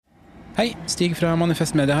Hei, Stig fra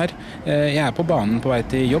Manifest Media her. Jeg på banen på vei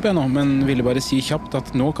til jobb nå, men ville bare si kjapt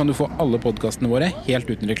at nå kan du få alle podcastene våre helt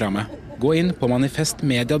uten reklame. Gå inn på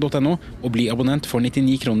manifestmedia.no og bli abonnent for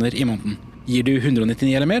 99 kroner i måneden. Gir du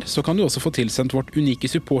 199 eller mer, så kan du også få tilsendt vårt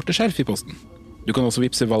unike supporterskjerf i posten. Du kan også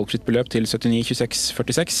vippse valgfritt beløp til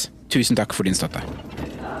 792646. Tusen takk for din støtte.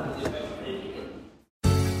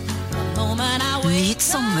 Nyt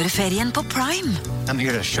sommerferien på Prime. I'm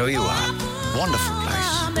here to show you a wonderful place.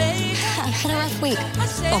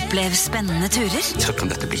 Opplev spennende turer. Så kan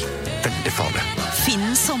dette bli veldig farlig.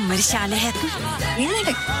 Finn sommerkjærligheten. You're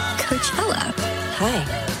like Coachella. Hei.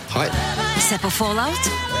 Hei. Se på Fallout,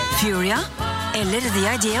 Furia eller The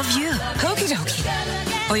Idea of You. Okidoki.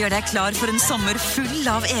 Og gjør deg klar for en sommer full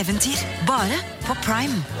av eventyr. Bare på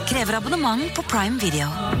Prime. Krever abonnement på Prime Video.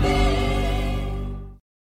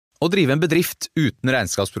 Å drive en bedrift uten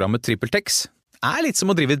regnskapsprogrammet TrippelTex litt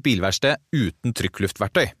som å drive et bilverksted uten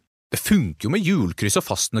trykkluftverktøy. Det funker jo med hjulkryss og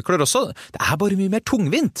fastnøkler også, det bare mye mer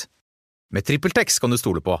tungvint. Med TrippelTex kan du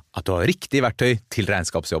stole på at du har riktig verktøy til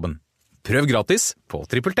regnskapsjobben. Prøv gratis på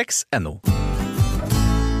trippeltex.no.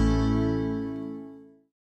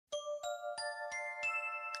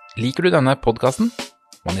 Liker du denne podcasten?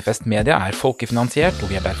 Manifest Media folkefinansiert,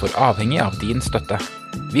 og vi derfor avhengig av din støtte.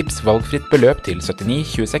 Vips valgfritt beløp til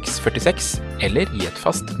 792646, eller gi et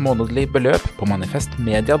fast månedlig beløp på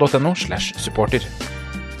manifestmedia.no/supporter.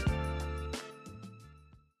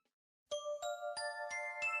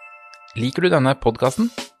 Liker du denne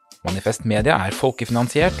podcasten? Manifest Media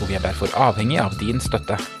folkefinansiert, og vi derfor avhengig av din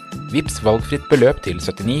støtte. Vips valgfritt beløp til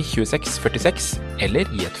 792646, eller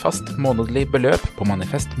gi et fast månedlig beløp på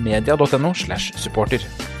manifestmedia.no/supporter.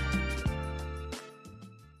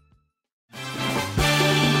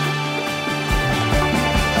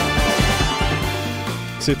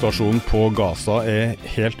 Situasjonen på Gaza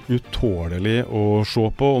helt utålelig å se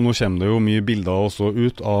på, og nå kommer det jo mye bilder også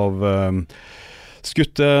ut av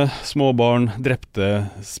skutte, småbarn, drepte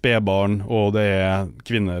spedbarn, og det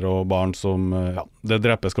kvinner og barn som, det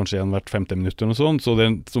drepes kanskje en hvert 50 minutter og sånt, så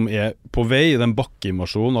det som på vei, den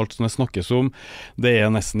bakkeinvasjonen, alt som det snakkes om, det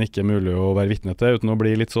nesten ikke mulig å være vitne til, uten å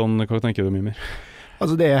bli litt sånn, hva tenker du, Mimir?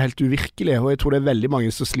 Altså det helt uvirkelig, og jeg tror det veldig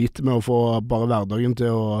mange som sliter med å få bare hverdagen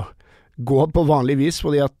til å gå på vanlig vis,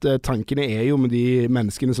 fordi at tankene jo med de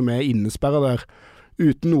menneskene som innesperret der,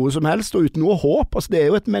 uten noe som helst, og uten noe håp. Altså, det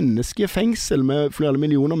jo et menneskefengsel med flere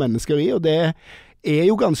millioner mennesker i, og det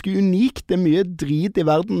jo ganske unikt. Det mye drit i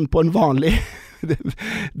verden på en vanlig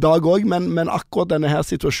dag også, men akkurat denne her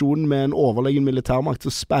situasjonen med en overlegen militærmakt som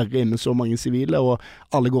sperrer inne så mange sivile, og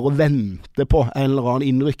alle går og venter på en eller annen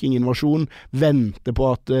innrykking, invasjon, venter på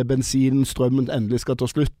at bensinen, strømmen endelig skal ta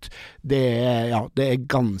slutt. Det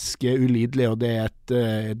ganske ulidelig, og det et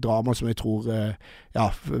drama som jeg tror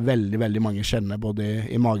veldig, veldig mange kjenner både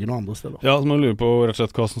i magen og andre steder. Ja, så man lurer på rett og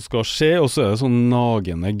slett hva som skal skje, og så det sånn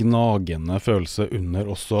gnagende følelse under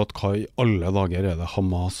også at hva i alle dager det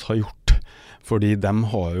Hamas har gjort. Fordi de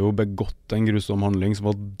har jo begått en grusom handling som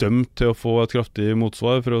var dømt til å få et kraftig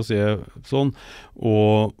motsvar, for å si sånn,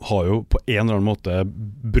 og har jo på en eller annen måte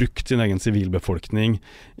brukt sin egen sivilbefolkning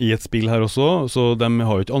i et spill her også, så de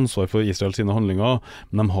har jo ikke ansvar for Israel sine handlinger,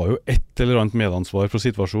 men de har jo et eller annet medansvar for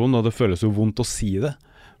situasjonen, og det føles jo vondt å si det,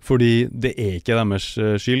 fordi det ikke deres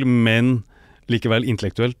skyld, men likevel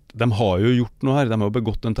intellektuelt, de har jo gjort noe her, de har jo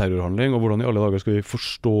begått en terrorhandling, og hvordan i alle dager skal vi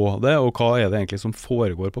forstå det, og hva det egentlig som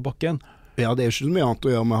foregår på bakken? Ja, det ikke så mye annet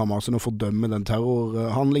å gjøre med Hamas enn å fordømme den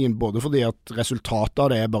terrorhandlingen, både fordi at resultatet av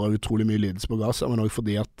det bare utrolig mye lidelse på Gaza, men også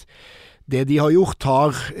fordi at det de har gjort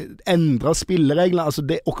har endret spillereglene. Altså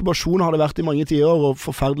okkupasjon har det vært i mange tiår, og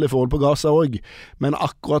forferdelige forhold på Gaza også, men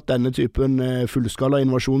akkurat denne typen fullskala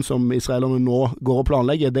invasjon som israelerne nå går og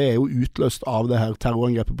planlegger, det jo utløst av det her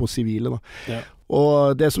terrorangrepet på sivile da. Ja.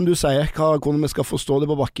 Og det som du sier, hvordan vi skal forstå det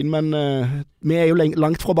på bakken, men vi jo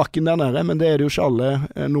langt fra bakken der nede, men det det jo ikke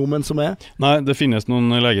alle nordmenn som Nei, det finnes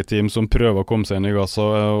noen legeteam som prøver å komme seg inn i Gaza,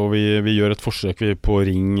 og vi gjør et forsøk på å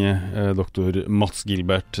ringe doktor Mats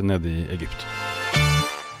Gilbert nede i Egypt.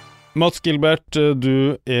 Mats Gilbert,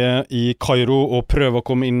 du i Kairo og prøver å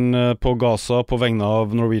komme inn på Gaza på vegne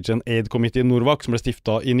av Norwegian Aid Committee Norwak, som ble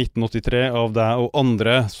stiftet i 1983 av deg og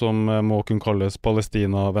andre som må kunne kalles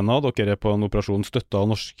Palestina-venner. Dere på en operasjon støttet av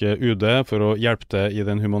norske UD for å hjelpe til i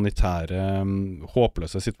den humanitære,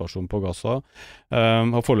 håpløse situasjonen på Gaza.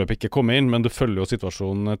 Har foreløpig ikke kommet inn, men du følger jo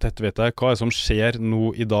situasjonen tett, vet jeg. Hva som skjer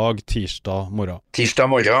nå i dag, tirsdag morgen? Tirsdag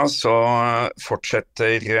morgen så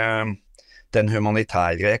fortsetter den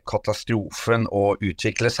humanitære katastrofen å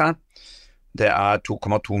utvikle seg. Det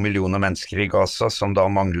 2,2 millioner mennesker i Gaza som da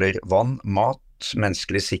mangler vann, mat,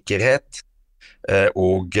 menneskelig sikkerhet.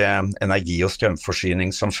 og energi- og strømforsyning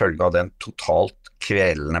som følge av den totalt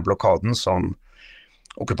kvelende blokaden som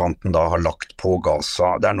okkupanten da har lagt på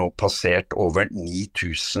Gaza. Det nå passert over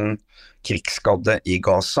 9000 krigsskadde i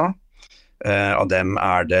Gaza. Av dem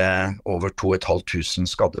det over 2500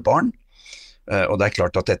 skadde barn. Og det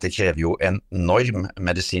klart at dette krever jo en enorm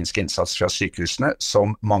medisinsk innsats fra sykehusene,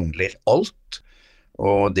 som mangler alt.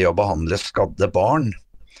 Og det å behandle skadde barn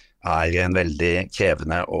en veldig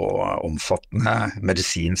krevende og omfattende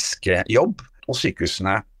medisinsk jobb. Og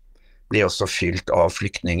sykehusene blir også fylt av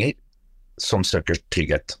flyktninger som søker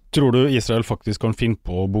trygghet. Tror du Israel faktisk kan finne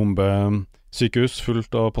på å bombe sykehus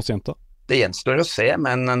fullt av pasienter? Det gjenstår å se,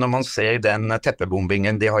 men når man ser den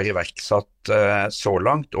teppebombingen de har iverksatt så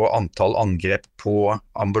langt, og antall angrep på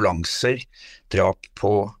ambulanser, drap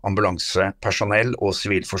på ambulansepersonell og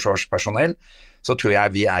sivilforsvarspersonell, så tror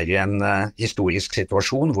jeg vi i en historisk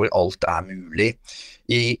situasjon hvor alt mulig.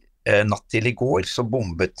 I natt til i går så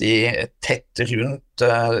bombet de tett rundt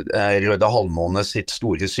Røde Halvmåne sitt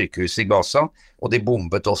store sykehus i Gaza, og de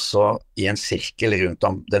bombet også i en sirkel rundt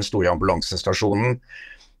den store ambulansestasjonen.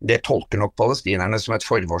 Det tolker nok palestinerne som et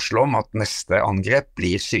forvarsel om at neste angrep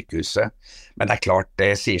blir sykehuset. Men det klart,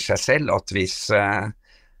 det sier seg selv at hvis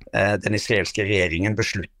den israelske regjeringen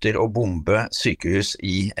beslutter å bombe sykehus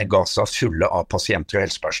i Gaza fulle av pasienter og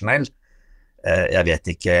helsepersonell, jeg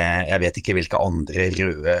vet ikke hvilke andre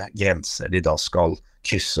røde grenser de da skal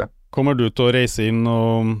krysse. Kommer du til å reise inn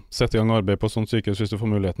og sette i gang arbeid på sånt sykehus hvis du får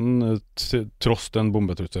muligheten, tross den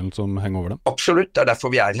bombetrusselen som henger over dem? Absolutt, det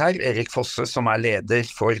derfor vi her. Erik Fosse, som leder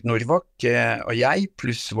for Norvak, og jeg,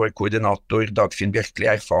 pluss vår koordinator Dagfinn Bjørkli,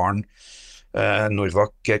 erfaren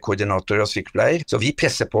Norvak-koordinator og sykepleier. Så vi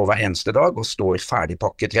presser på hver eneste dag og står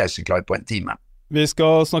ferdigpakket reiseklar på en time. Vi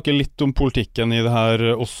skal snakke litt om politikken i det her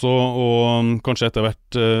også, og kanskje etter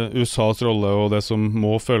hvert USAs rolle og det som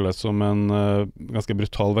må føles som en ganske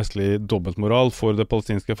brutal vestlig dobbeltmoral for det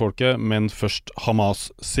palestinske folket, men først Hamas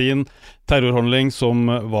sin terrorhandling som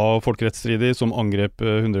var folkerettsstridig, som angrep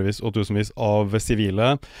hundrevis og tusenvis av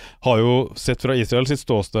sivile, har jo sett fra Israel sitt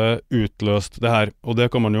ståsted utløst det her, og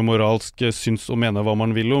det kan man jo moralsk synes og mene hva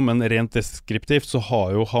man vil om, men rent deskriptivt så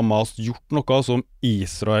har jo Hamas gjort noe som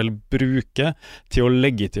Israel bruker til å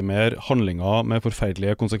legitimere handlinger med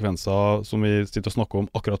forferdelige konsekvenser som vi sitter og snakker om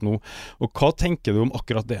akkurat nå. Og hva tenker du om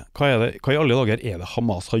akkurat det? Hva i alle dager det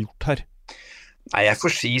Hamas har gjort her? Nei, jeg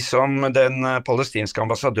får si som den palestinske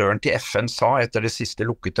ambassadøren til FN sa etter det siste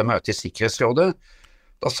lukkede møtet i Sikkerhetsrådet.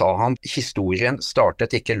 Da sa han, historien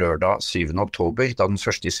startet ikke lørdag 7. oktober, da den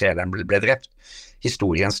første israeleren ble drept.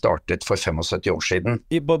 Historien startet for 75 år siden.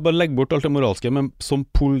 Bare legg bort alt det moralske, men som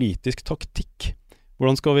politisk taktikk,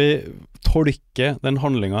 hvordan skal vi tolke den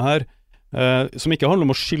handlingen her, som ikke handler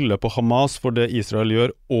om å skylde på Hamas for det Israel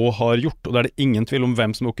gjør og har gjort, og det det ingen tvil om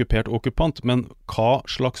hvem som okkupert og okkupant, men hva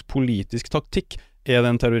slags politisk taktikk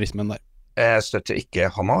den terrorismen der? Jeg støtter ikke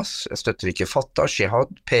Hamas, jeg støtter ikke Fatah,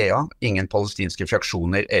 Jihad, PA, ingen palestinske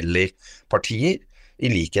fraksjoner eller partier. I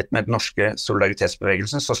likhet med den norske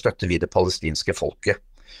solidaritetsbevegelsen så støtter vi det palestinske folket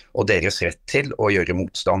og deres rett til å gjøre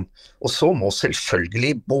motstand. Og så må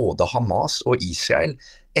selvfølgelig både Hamas og Israel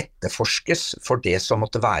etterforskes for det som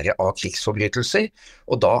måtte være av krigsforbrytelser,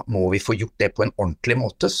 og da må vi få gjort det på en ordentlig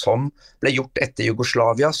måte, som ble gjort etter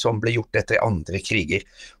Jugoslavia, som ble gjort etter andre kriger.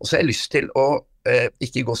 Og så har jeg lyst til å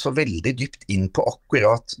ikke gå så veldig dypt inn på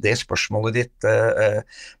akkurat det spørsmålet ditt,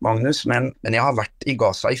 Magnus, men jeg har vært i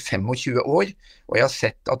Gaza i 25 år, og jeg har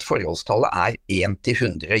sett at forholdstallet 1 til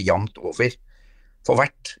 100 jevnt over. For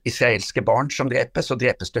hvert israelske barn som drepes, så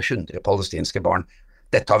drepes det 100 palestinske barn.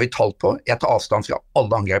 Dette har vi tall på. Jeg tar avstand fra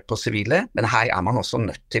alle angrep på sivile, men her man også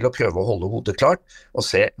nødt til å prøve å holde hodet klart og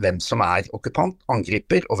se hvem som okkupant,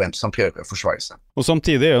 angriper, og hvem som prøver å forsvare seg. Og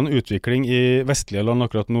samtidig en utvikling i vestlige land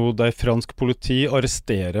akkurat nå, der fransk politi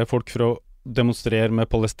arresterer folk for å demonstrere med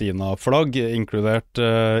Palestina-flagg, inkludert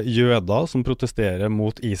jøder som protesterer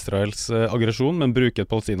mot Israels aggresjon, men bruker et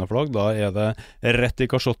Palestina-flagg. Da det rett i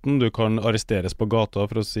kasjotten. Du kan arresteres på gata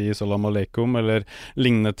for å si salam aleikum eller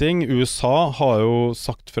lignende ting. USA har jo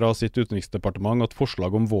sagt fra sitt utenriksdepartement at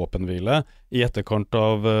forslag om våpenhvile i etterkant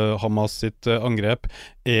av Hamas sitt angrep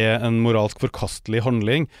en moralsk forkastelig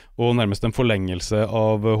handling og nærmest en forlengelse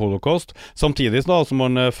av holocaust. Samtidig da, som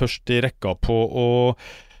man først i rekka på å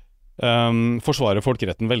forsvarer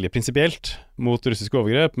folkeretten veldig prinsipielt mot russiske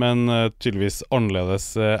overgrep, men tydeligvis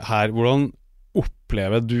annerledes her. Hvordan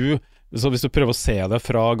opplever du, så hvis du prøver å se det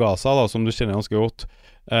fra Gaza, da, som du kjenner ganske godt,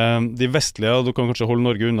 de vestlige, du kan kanskje holde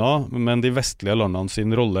Norge unna, men de vestlige landene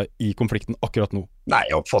sin rolle i konflikten akkurat nå? Nei,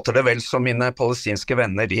 jeg oppfatter det vel som mine palestinske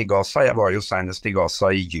venner i Gaza. Jeg var jo senest i Gaza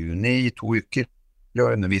i juni i 2 uker,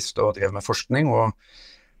 og underviste og drev med forskning, og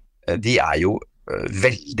de jo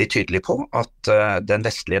veldig tydelig på at den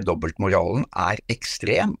vestlige dobbeltmoralen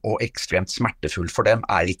ekstrem og ekstremt smertefull for dem.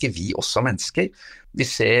 Ikke vi også mennesker? Vi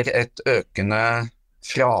ser et økende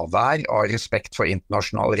fravær av respekt for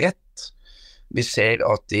internasjonal rett. Vi ser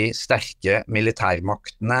at de sterke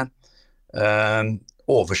militærmaktene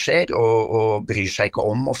overser og bryr seg ikke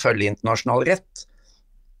om å følge internasjonal rett.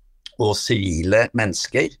 Og sivile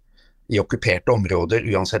mennesker i okkuperte områder,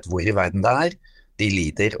 uansett hvor i verden det de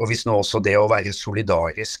lider. Og hvis nå også det å være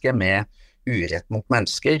solidariske med urett mot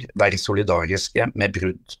mennesker, være solidariske med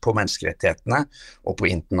brudd på menneskerettighetene og på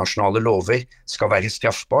internasjonale lover skal være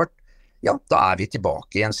straffbart, ja, da vi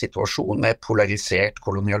tilbake i en situasjon med polarisert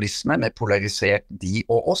kolonialisme, med polarisert de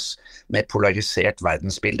og oss, med polarisert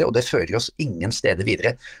verdensbilde, og det fører oss ingen steder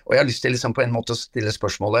videre. Og jeg har lyst til liksom på en måte å stille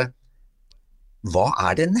spørsmålet, hva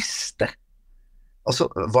det neste? Altså,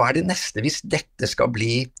 hva det neste hvis dette skal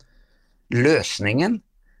bli løsningen?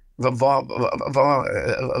 Hva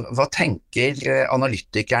tenker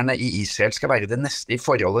analytikerne i Israel skal være det neste i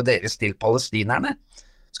forholdet deres til palestinerne?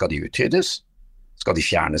 Skal de utryddes? Skal de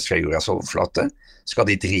fjernes fra jordas overflate? Skal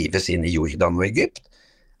de drives inn i Jordan og Egypt?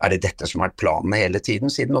 Det dette som har vært planen hele tiden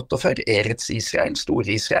siden 48? Eretz Israel,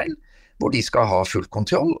 store Israel, hvor de skal ha full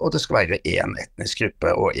kontroll, og det skal være en etnisk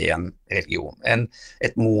gruppe og en religion.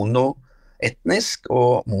 Et monoetnisk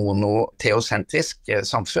og monoteosentrisk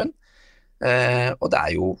samfunn. Og det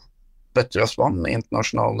jo bøtter og spann med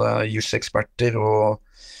internasjonale juseksperter og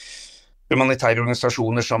humanitære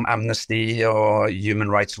organisasjoner som Amnesty og Human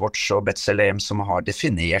Rights Watch og B'Tselem som har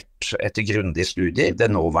definert etter grundige studier det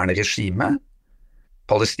nåværende regimet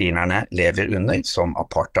palestinerne lever under som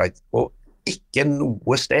apartheid, og ikke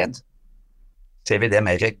noe sted ser vi det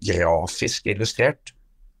mer grafisk illustrert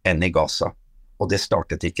enn i Gaza, og det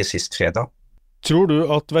startet ikke sist fredag. Tror du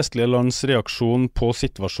at vestlige lands reaksjon på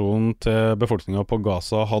situasjonen til befolkningen på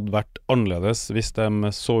Gaza hadde vært annerledes hvis de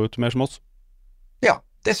så ut mer som oss? Ja,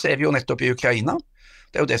 det ser vi jo nettopp i Ukraina.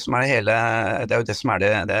 Det jo det som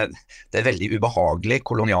det veldig ubehagelige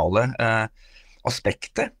koloniale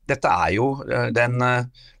aspektet. Dette jo den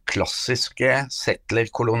klassiske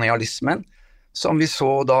settlerkolonialismen som vi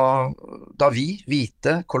så da vi,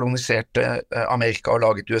 hvite, koloniserte Amerika og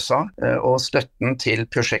laget USA, og støtten til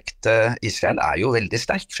prosjektet Israel jo veldig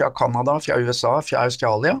sterk fra Kanada, fra USA, fra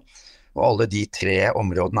Australia, og alle de tre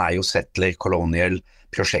områdene jo settler-colonial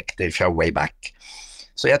prosjekter fra way back.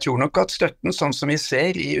 Så jeg tror nok at støtten, sånn som vi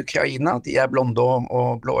ser i Ukraina, de blonde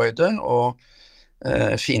og blåøyde, og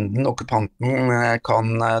fienden, okkupanten,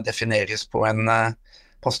 kan defineres på en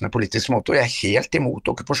passende politisk måte, og jeg helt imot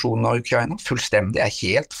okkupasjonen av Ukraina, fullstendig, jeg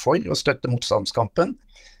helt for å støtte motstandskampen,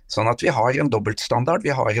 sånn at vi har en dobbeltstandard,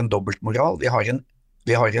 vi har en dobbeltmoral, vi har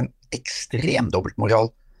en ekstrem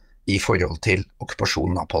dobbeltmoral i forhold til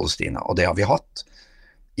okkupasjonen av Palestina, og det har vi hatt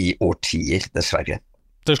i årtier, dessverre.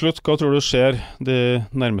 Til slutt, hva tror du skjer de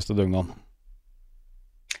nærmeste døgnene?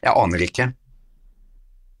 Jeg aner ikke.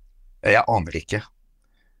 Jeg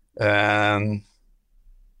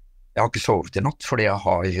har ikke sovet i natt, fordi jeg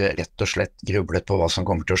har rett og slett grublet på hva som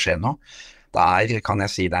kommer til å skje nå. Det kan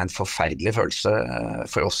jeg si, det en forferdelig følelse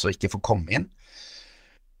for oss å ikke få komme inn.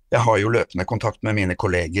 Jeg har jo løpende kontakt med mine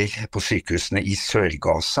kolleger på sykehusene i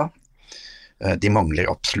Sør-Gaza. De mangler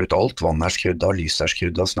absolutt alt. Vann skrudd av, lys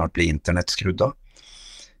skrudd av, snart blir internett skrudd av.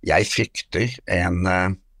 Jeg frykter en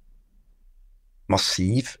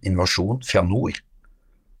massiv invasjon fra nord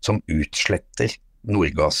som utsletter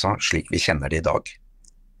Nord-Gaza slik vi kjenner det i dag.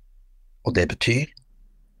 Og det betyr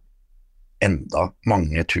enda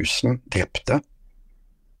mange tusen drepte,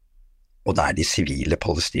 og det de sivile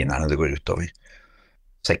palestinerne det går utover.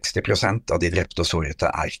 60% av de drepte og sårete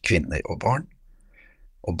kvinner og barn,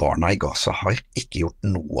 og barna i Gaza har ikke gjort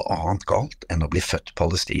noe annet galt enn å bli født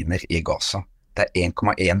palestiner i Gaza. Det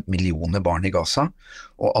 1,1 millioner barn i Gaza,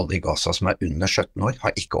 og alle i Gaza som under 17 år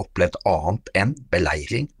har ikke opplevd annet enn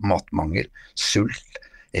beleiring, matmangel, sult,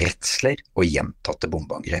 redsler og gjentatte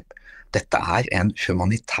bombeangrep. Dette en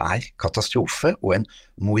humanitær katastrofe og en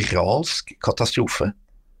moralsk katastrofe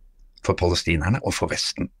for palestinerne og for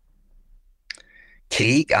Vesten.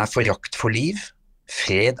 Krig forakt for liv,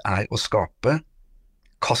 fred å skape,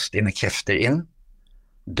 kast dine krefter inn,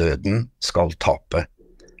 døden skal tape,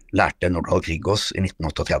 lærte Nordahl Griegås i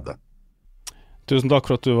 1938. Tusen takk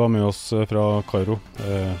for at du var med oss fra Kairo,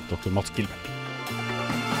 dr. Mats Gilbert.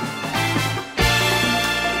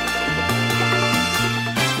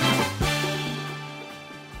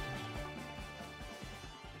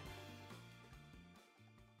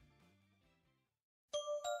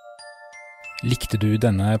 Likte du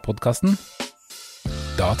denne podcasten?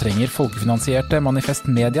 Da trenger folkefinansierte Manifest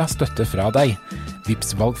Media støtte fra deg.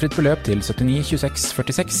 Vips valgfritt beløp til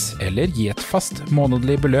 792646, eller gi et fast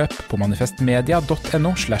månedlig beløp på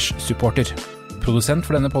manifestmedia.no/supporter. Produsent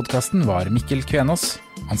for denne podcasten var Mikkel Kvenås.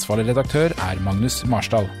 Ansvarlig redaktør Magnus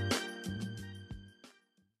Marsdal.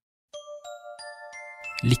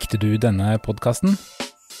 Likte du denne podcasten?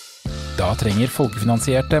 Da trenger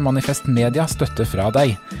folkefinansierte Manifest Media støtte fra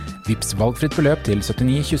deg. Vips valgfritt beløp til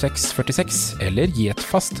 792646, eller gi et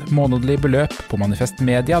fast månedlig beløp på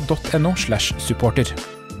manifestmedia.no/supporter.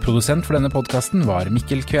 Produsent for denne podcasten var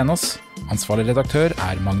Mikkel Kvenås. Ansvarlig redaktør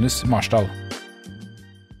Magnus Marsdal.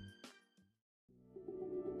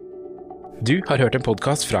 Du har hørt en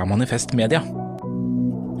podcast fra Manifest Media.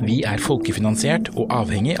 Vi er folkefinansiert og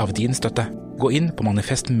avhengig av din støtte. Gå inn på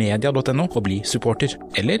manifestmedia.no og bli supporter,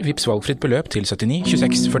 eller vips valgfritt beløp til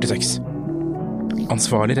 792646.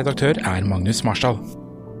 Ansvarlig redaktør Magnus Marsdal.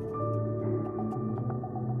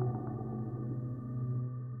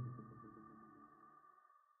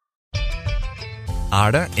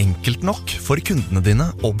 Er det enkelt nok for kundene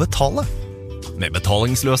dine å betale? Med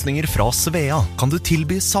betalingsløsninger fra Svea kan du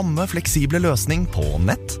tilby samme fleksible løsning på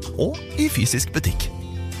nett og i fysisk butikk.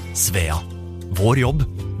 Svea. Vår jobb,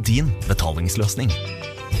 din betalingsløsning.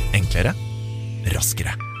 Enklere,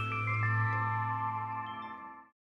 raskere.